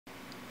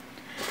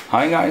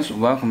Hi guys,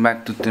 welcome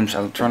back to Tim's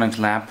Electronics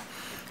Lab,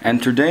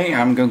 and today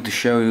I'm going to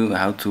show you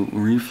how to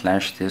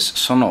reflash this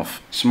Sonoff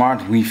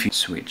Smart WiFi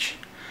Switch.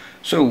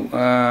 So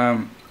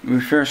we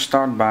first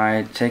start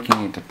by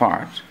taking it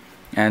apart,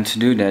 and to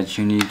do that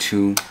you need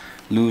to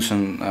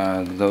loosen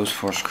those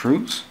 4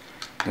 screws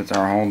that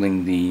are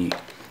holding the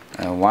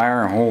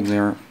wire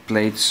holder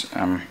plates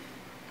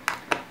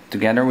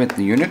together with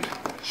the unit.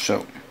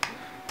 So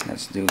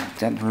let's do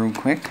that real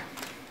quick.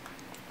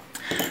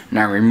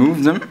 Now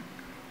remove them,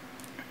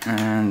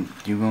 and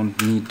you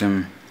won't need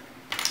them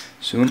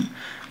soon.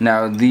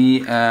 Now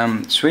the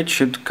switch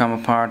should come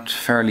apart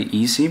fairly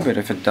easy, but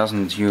if it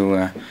doesn't,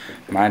 you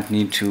might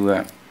need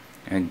to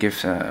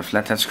give a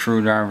flathead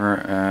screwdriver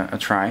a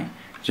try.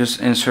 Just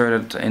insert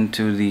it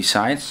into the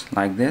sides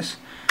like this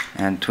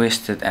and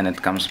twist it, and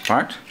it comes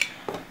apart.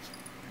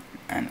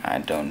 And I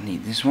don't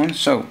need this one,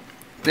 so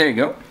there you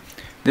go.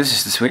 This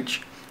is the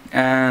switch,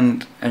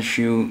 and as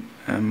you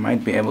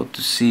might be able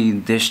to see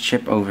this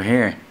chip over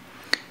here,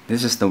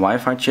 this is the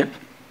Wi-Fi chip,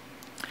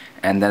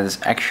 and that is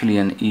actually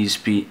an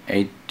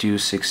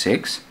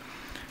ESP8266.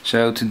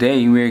 So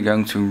today we're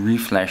going to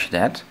reflash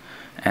that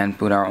and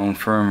put our own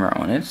firmware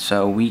on it,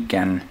 so we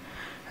can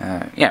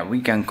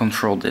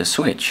control this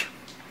switch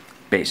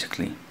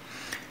basically.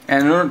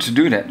 And in order to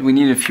do that, we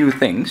need a few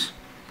things.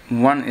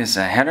 One is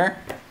a header,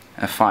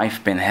 a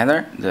 5-pin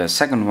header. The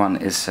second one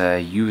is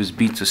a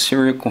USB to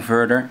serial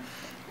converter,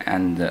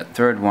 and the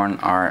third one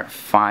are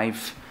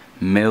 5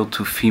 male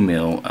to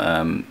female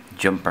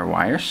jumper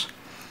wires,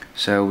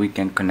 so we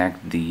can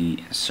connect the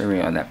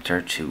serial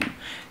adapter to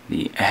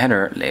the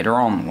header later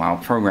on while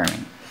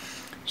programming.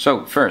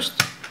 So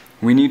first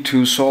we need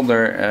to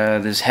solder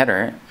this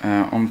header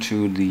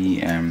onto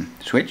the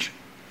switch,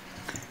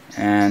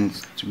 and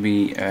to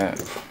be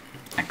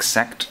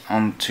exact,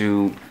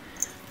 onto,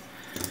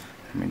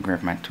 let me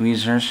grab my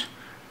tweezers,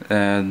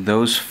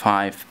 those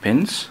 5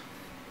 pins.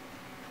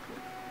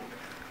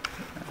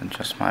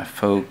 Adjust my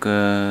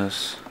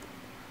focus.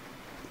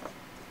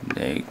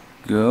 There you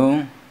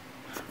go.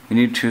 We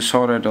need to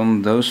solder it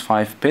on those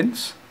 5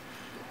 pins,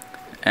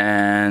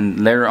 and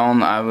later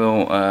on I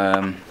will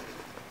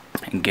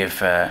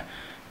give a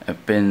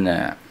pin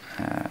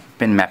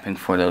mapping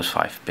for those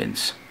 5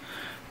 pins,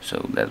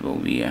 so that will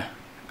be a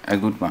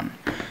good one.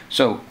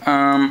 So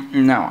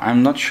now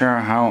I'm not sure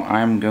how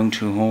I'm going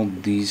to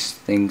hold these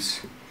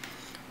things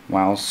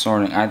while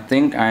soldering. I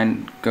think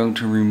I'm going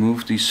to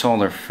remove the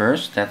solder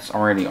first, that's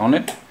already on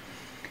it,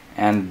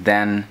 and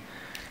then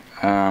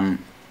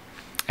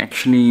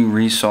actually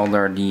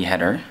resolder the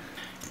header.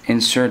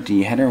 Insert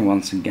the header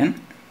once again,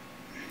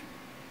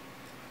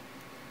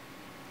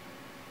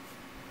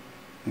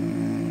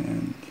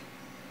 and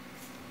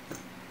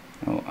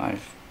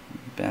I've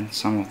bent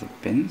some of the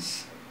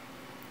pins.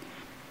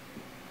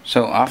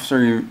 So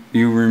after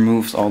you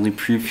removed all the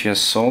previous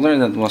solder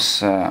that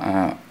was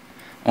on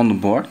the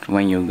board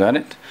when you got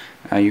it,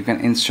 you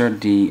can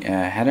insert the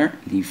header,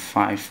 the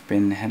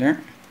 5-pin header,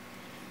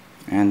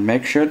 and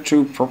make sure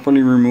to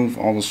properly remove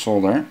all the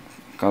solder,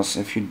 because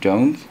if you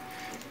don't,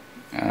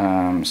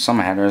 some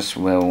headers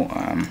will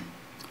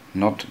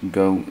not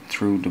go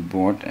through the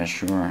board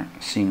as you're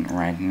seeing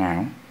right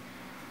now,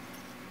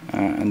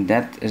 and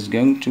that is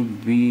going to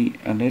be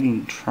a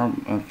little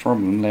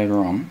problem later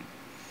on,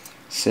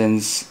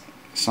 since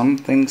some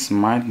things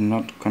might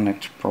not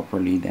connect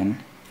properly then.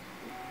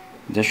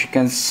 As you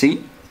can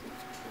see,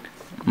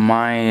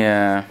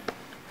 my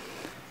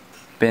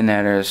pin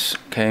headers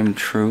came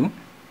through,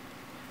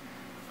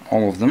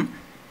 all of them.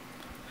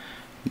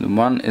 The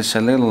one is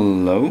a little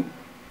low,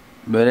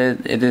 but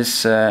it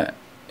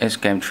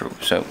came through,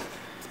 so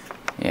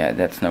yeah,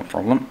 that's no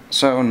problem.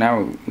 So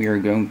now we are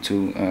going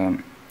to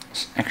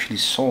actually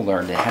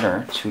solder the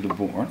header to the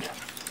board.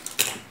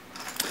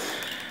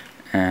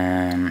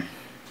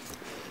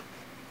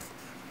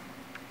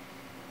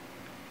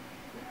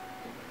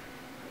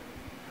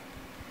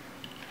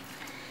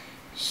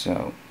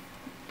 So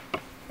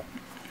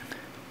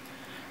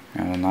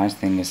now the nice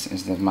thing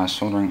is that my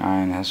soldering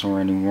iron has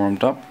already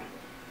warmed up.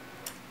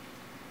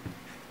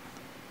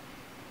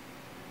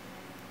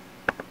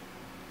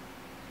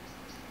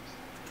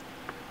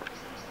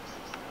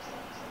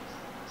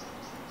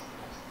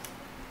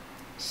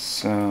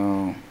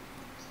 So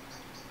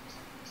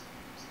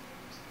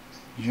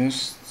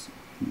just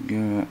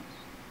give a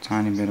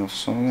tiny bit of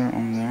solder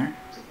on there,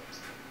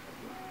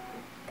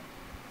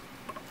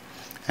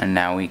 and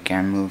now we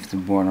can move the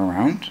board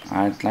around.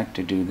 I'd like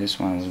to do this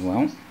one as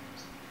well.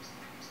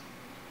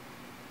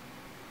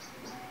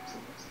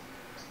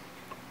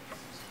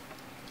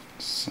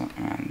 So,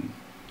 and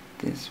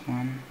this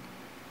one,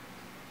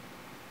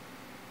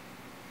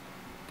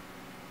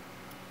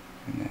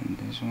 and then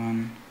this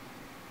one,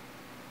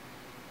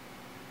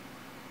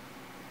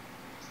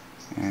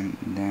 and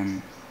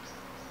then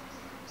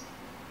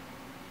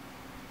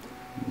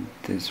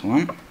this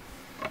one,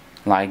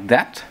 like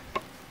that.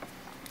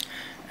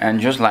 And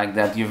just like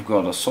that, you've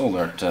got a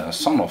soldered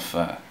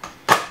Sonoff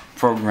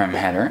program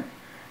header,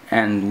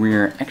 and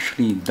we're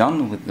actually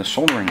done with the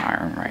soldering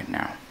iron right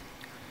now.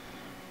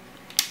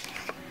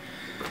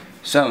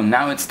 So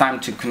now it's time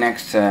to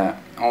connect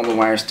all the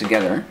wires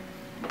together.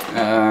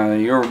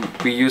 You'll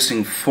be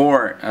using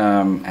 4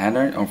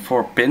 header or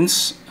 4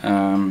 pins,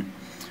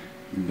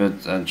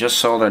 but just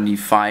solder the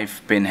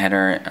 5-pin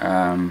header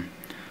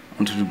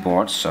onto the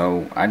board.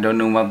 So I don't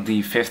know what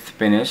the 5th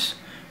pin is,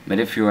 but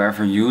if you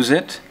ever use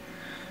it,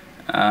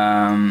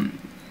 then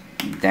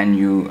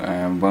you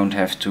won't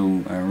have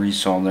to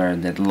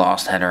resolder that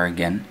last header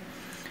again,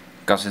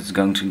 because it's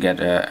going to get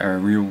a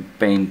real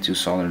pain to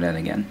solder that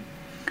again.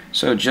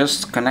 So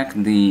just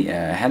connect the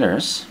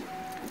headers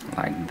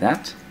like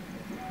that,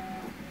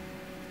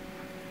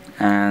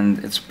 and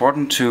it's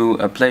important to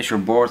place your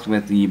board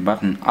with the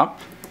button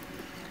up,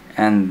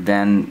 and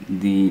then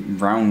the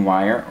brown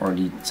wire or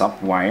the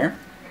top wire,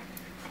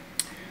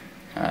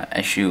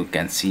 as you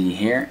can see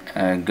here,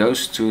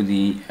 goes to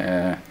the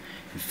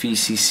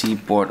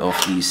VCC port of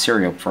the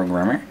serial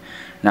programmer.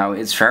 Now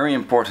it's very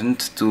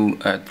important to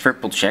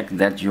triple check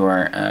that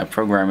your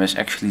program is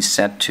actually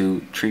set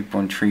to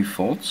 3.3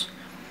 volts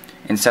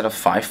instead of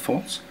 5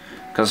 volts,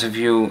 because if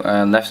you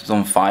left it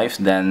on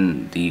 5,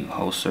 then the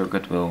whole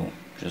circuit will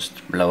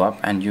just blow up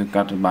and you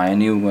got to buy a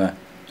new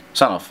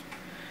Sonoff.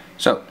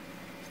 So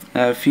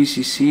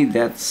VCC,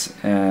 that's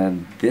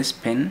this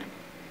pin,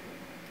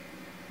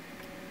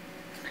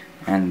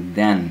 and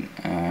then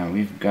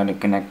we've got to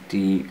connect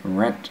the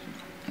red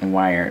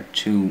wire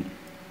to,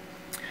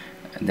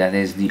 that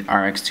is the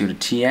RX to the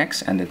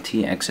TX, and the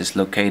TX is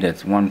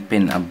located 1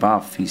 pin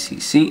above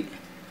VCC,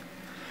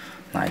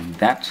 like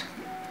that.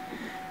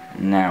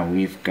 Now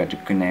we've got to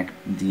connect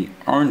the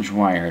orange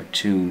wire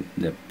to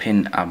the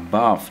pin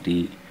above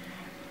the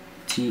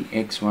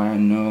TX wire,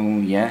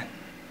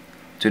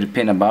 to the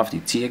pin above the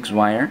TX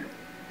wire,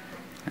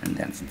 and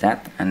that's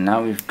that. And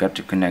now we've got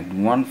to connect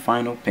one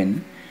final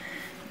pin,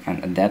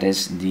 and that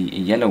is the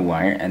yellow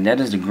wire, and that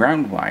is the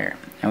ground wire,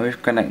 and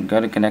we've got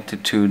to connect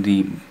it to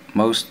the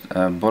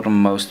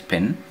bottommost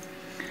pin,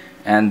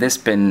 and this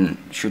pin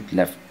should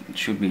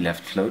be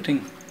left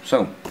floating.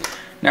 So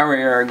now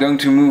we are going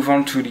to move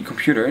on to the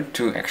computer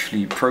to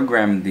actually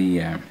program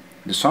the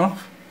Sonoff.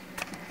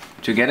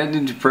 To get it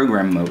into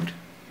program mode,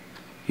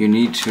 you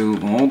need to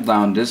hold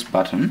down this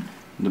button,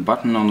 the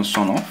button on the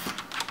Sonoff,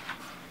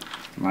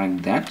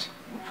 like that,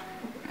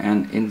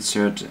 and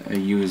insert a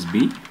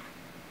USB,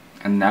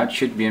 and now it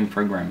should be in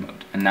program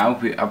mode. And now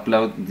we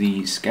upload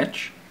the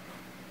sketch.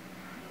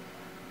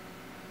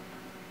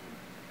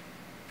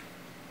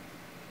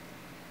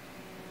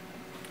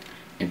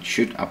 It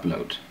should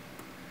upload.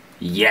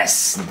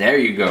 Yes, there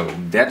you go.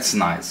 That's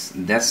nice.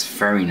 That's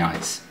very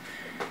nice.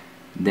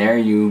 There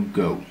you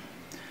go.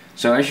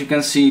 So as you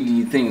can see,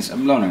 the thing is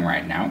uploading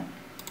right now,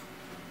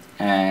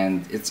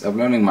 and it's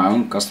uploading my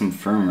own custom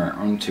firmware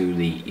onto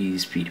the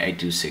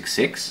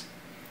ESP8266,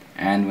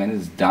 and when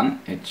it's done,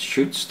 it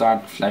should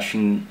start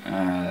flashing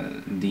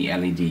the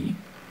LED,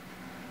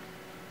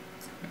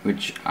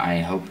 which I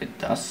hope it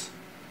does,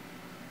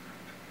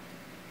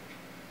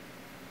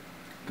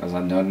 because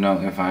I don't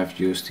know if I've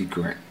used the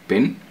correct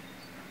pin,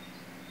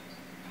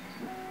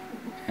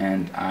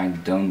 and I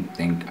don't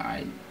think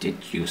I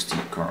did use the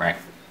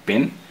correct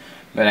pin,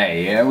 but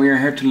hey, we're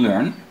here to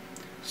learn.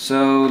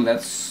 So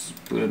let's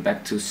put it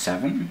back to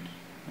 7,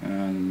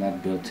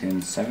 let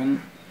built-in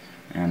 7,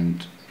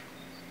 and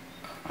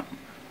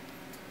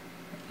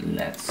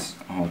let's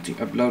hold the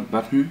upload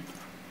button,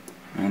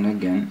 and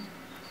again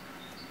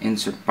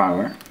insert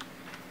power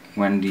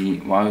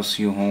whilst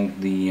you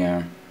hold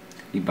the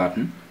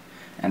button,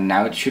 and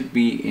now it should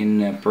be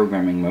in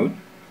programming mode.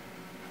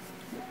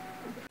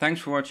 Thanks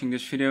for watching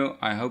this video.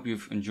 I hope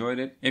you've enjoyed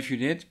it. If you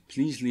did,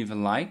 please leave a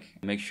like.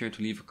 Make sure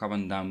to leave a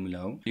comment down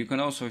below. You can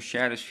also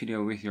share this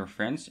video with your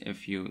friends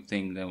if you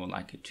think they will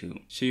like it too.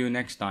 See you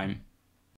next time.